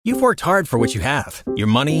You've worked hard for what you have. Your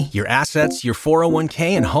money, your assets, your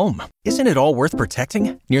 401k, and home. Isn't it all worth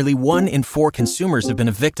protecting? Nearly 1 in 4 consumers have been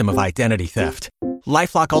a victim of identity theft.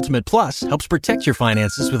 LifeLock Ultimate Plus helps protect your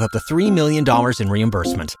finances with up to $3 million in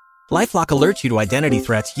reimbursement. LifeLock alerts you to identity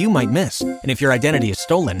threats you might miss. And if your identity is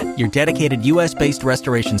stolen, your dedicated U.S.-based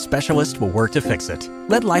restoration specialist will work to fix it.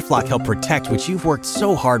 Let LifeLock help protect what you've worked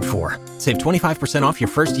so hard for. Save 25% off your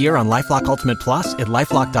first year on LifeLock Ultimate Plus at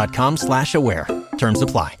LifeLock.com/aware. Terms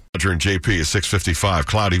apply. Roger and JP is 6:55.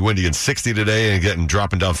 Cloudy, windy, and 60 today, and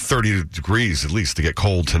dropping down 30 degrees at least to get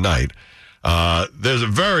cold tonight. There's a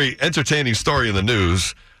very entertaining story in the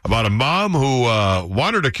news about a mom who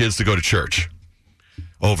wanted her kids to go to church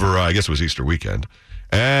over, I guess it was Easter weekend,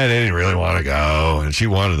 and they didn't really want to go, and she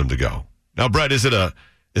wanted them to go. Now, Brett, is it a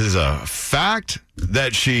fact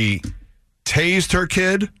that she tased her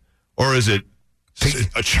kid, or is it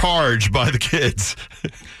a charge by the kids?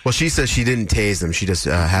 Well, she says she didn't tase them. She just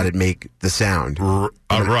had it make the sound.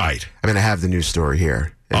 Right. I mean, I have the news story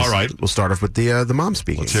here. All right. We'll start off with the mom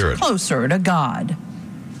speaking. Let's hear it. Closer to God.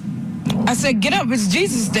 I said, get up, it's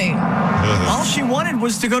Jesus' day. All she wanted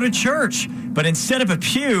was to go to church. But instead of a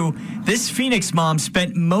pew, this Phoenix mom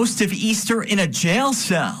spent most of Easter in a jail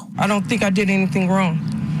cell. I don't think I did anything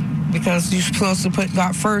wrong because you're supposed to put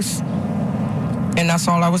God first. And that's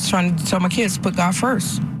all I was trying to tell my kids, put God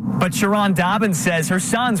first. But Sharon Dobbins says her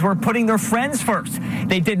sons were putting their friends first.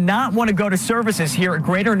 They did not want to go to services here at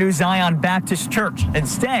Greater New Zion Baptist Church.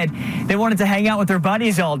 Instead, they wanted to hang out with their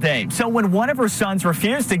buddies all day. So when one of her sons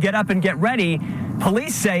refused to get up and get ready,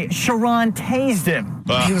 police say Sharon tased him.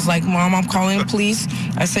 He was like, Mom, I'm calling the police.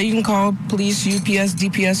 I said, you can call police, UPS,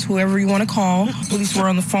 DPS, whoever you want to call. Police were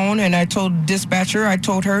on the phone, and I told dispatcher, I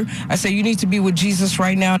told her, I said, you need to be with Jesus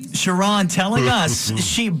right now. Sharon telling us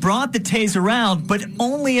she brought the taser around, but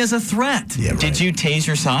only as a threat. Yeah, right. Did you tase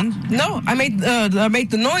your son? No, I made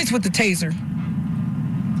the noise with the taser,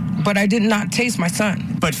 but I did not tase my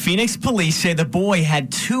son. But Phoenix police say the boy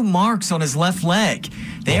had 2 marks on his left leg.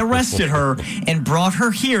 They arrested her and brought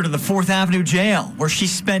her here to the 4th Avenue jail, where she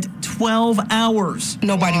spent 12 hours.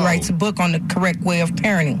 Nobody writes a book on the correct way of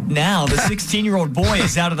parenting. Now, the 16-year-old boy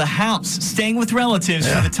is out of the house, staying with relatives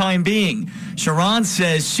for the time being. Sharon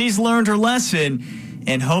says she's learned her lesson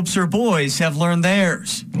and hopes her boys have learned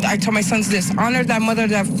theirs. I tell my sons this, honor thy mother,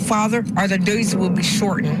 thy father, or the days will be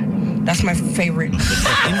shortened. That's my favorite. In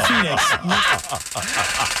Phoenix.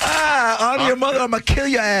 Honor your mother, I'm going to kill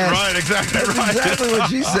your ass. Right, exactly That's right. exactly what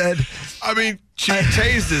she said. I mean, she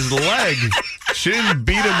tased his leg. She didn't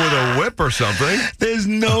beat him with a whip or something. There's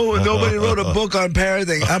nobody wrote a book on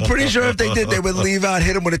parenting. I'm pretty sure if they did, they would leave out,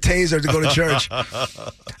 hit him with a taser to go to church.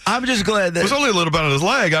 I'm just glad that... It was only a little bit on his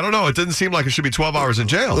leg. I don't know. It didn't seem like it should be 12 hours in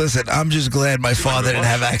jail. Listen, I'm just glad my father didn't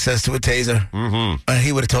have access to a taser. Mm-hmm.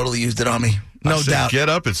 He would have totally used it on me. No doubt. Get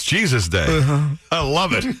up, it's Jesus Day. I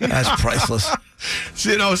love it. That's priceless.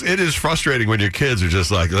 So, it is frustrating when your kids are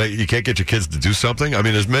just like, you can't get your kids to do something. I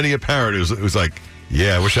mean, there's many a parent who's like,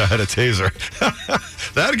 yeah, I wish I had a taser.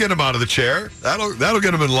 That'll get him out of the chair. That'll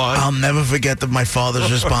get him in line. I'll never forget my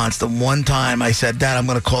father's response. The one time I said, Dad, I'm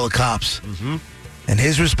going to call the cops. Mm-hmm. And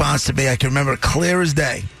his response to me, I can remember clear as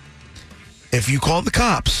day. If you call the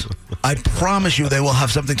cops, I promise you they will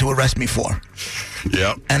have something to arrest me for.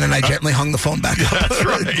 Yep. And then I gently hung the phone back up. That's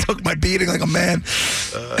right. Took my beating like a man.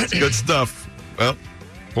 That's good stuff. Well,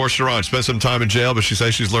 poor Sharon spent some time in jail, but she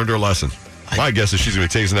says she's learned her lesson. My guess is she's going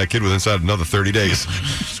to be tasing that kid within inside another 30 days.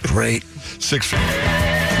 It's great.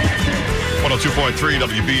 102.3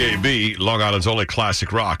 WBAB, Long Island's only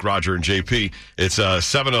classic rock, Roger and JP. It's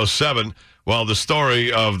 7:07. Well, the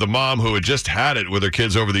story of the mom who had just had it with her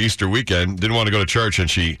kids over the Easter weekend, didn't want to go to church, and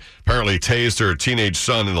she apparently tased her teenage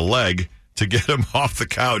son in the leg to get him off the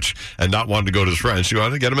couch and not wanting to go to his friends. She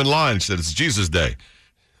wanted to get him in line. She said, it's Jesus Day.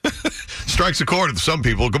 Strikes a chord with some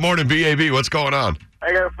people. Good morning, BAB. What's going on?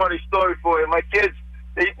 I got a funny story for you. My kids,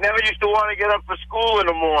 they never used to want to get up for school in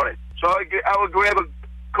the morning. So I would grab a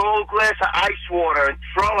cold glass of ice water and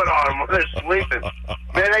throw it on them when they're sleeping.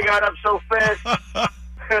 Man, they got up so fast.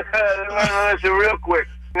 That's real quick.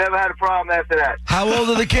 Never had a problem after that. How old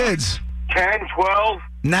are the kids? 10, 12.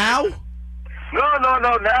 Now? No.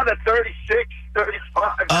 Now they're 36,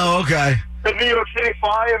 35. Oh, okay. The New York City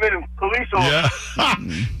firemen and police officers. Yeah.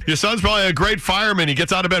 Your son's probably a great fireman. He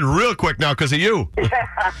gets out of bed real quick now because of you.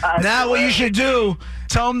 Now what you should do,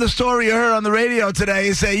 tell him the story you heard on the radio today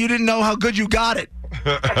and say you didn't know how good you got it.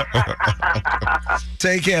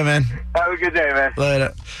 Take care, man. Have a good day, man.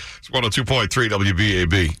 Later. It's 102.3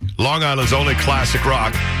 WBAB. Long Island's only classic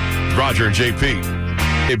rock, Roger and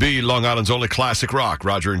JP. AB, Long Island's only classic rock,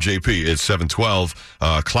 Roger and JP. It's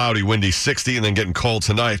 7:12. Cloudy, windy, 60, and then getting cold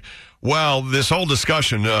tonight. Well, this whole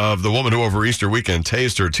discussion of the woman who over Easter weekend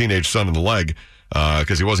tased her teenage son in the leg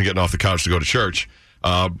because he wasn't getting off the couch to go to church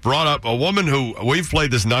brought up a woman who, we've played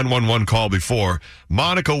this 911 call before,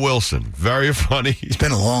 Monica Wilson. Very funny. It's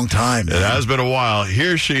been a long time. It has been a while.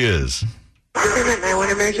 Here she is. I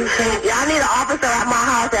want emergency. Yeah, I need an officer at my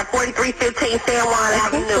house at 4315 San Juan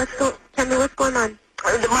Avenue. Tell me what's going on.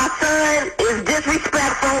 My son is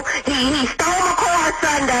disrespectful. He stole my car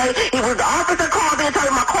Sunday. The officer called me and told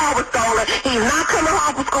me my car was stolen. He's not coming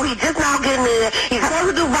home from school. He's just now getting in. He's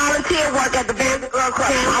supposed to do volunteer work at the Boys and Girls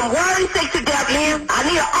Club. I'm worried sick to death, man. I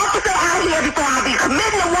need an officer out here before I be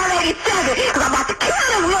committing to 187 because I'm about to kill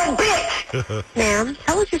this little bitch. Ma'am,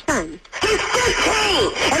 how old's your son? He's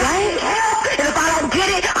 15. And I need help. And if I don't get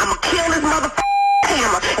it, I'm going to kill this motherfucking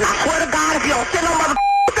hammer. And I swear to God, if you don't send no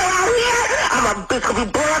motherfucker out here, it's going to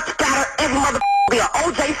be blood splatter. Every motherfucker be an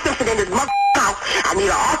O.J. Simpson in this motherfucking house. I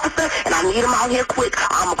need an officer, and I need him out here quick.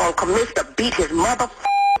 I'm going to commit to beat his motherfucking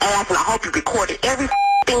ass, and I hope you recorded every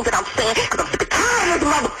thing that I'm saying, because I'm sick and tired of this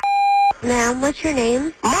motherfucker. Ma'am, what's your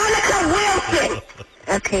name? Monica Wilson.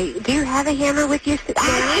 Okay, do you have a hammer with you? I sure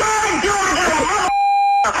do. I got a motherfucker.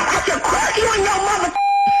 I should crush you in your motherfucker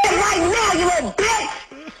right now, you little bitch.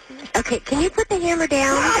 Okay, can you put the hammer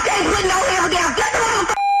down? I can't put no hammer down. Get the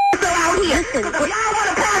motherfucker out here. Listen, if y'all want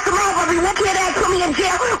to pass him off, if you want that, put me in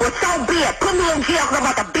jail, well, so be it. Put me in jail, because I'm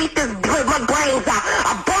about to beat this my brains out.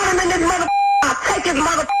 I bought him in this motherfucker. I'll take his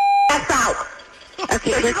motherfucker ass out.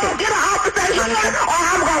 Okay, listen. You gonna get an officer here, or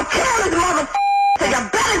I'm gonna kill this motherfucker. So you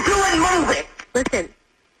better do it and move it. Listen,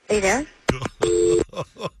 are you there?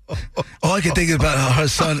 All I can think about her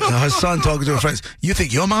son talking to her friends. You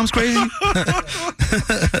think your mom's crazy?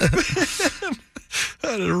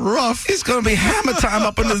 That is rough. It's going to be hammer time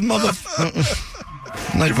up in this mother.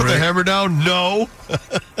 You put the hammer down? No.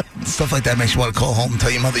 Stuff like that makes you want to call home and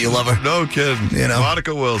tell your mother you love her. No kidding. You know?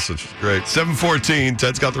 Monica Wilson. She's great. 7:14.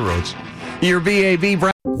 Ted's got the roads. Your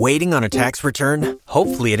BAB. Waiting on a tax return?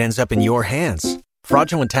 Hopefully it ends up in your hands.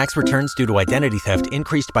 Fraudulent tax returns due to identity theft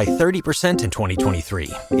increased by 30% in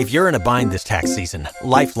 2023. If you're in a bind this tax season,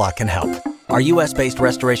 LifeLock can help. Our U.S.-based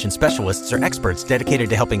restoration specialists are experts dedicated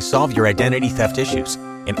to helping solve your identity theft issues.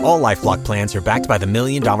 And all LifeLock plans are backed by the $1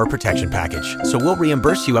 Million Protection Package. So we'll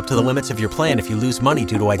reimburse you up to the limits of your plan if you lose money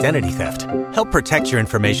due to identity theft. Help protect your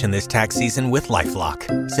information this tax season with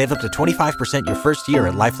LifeLock. Save up to 25% your first year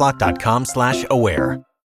at LifeLock.com/aware.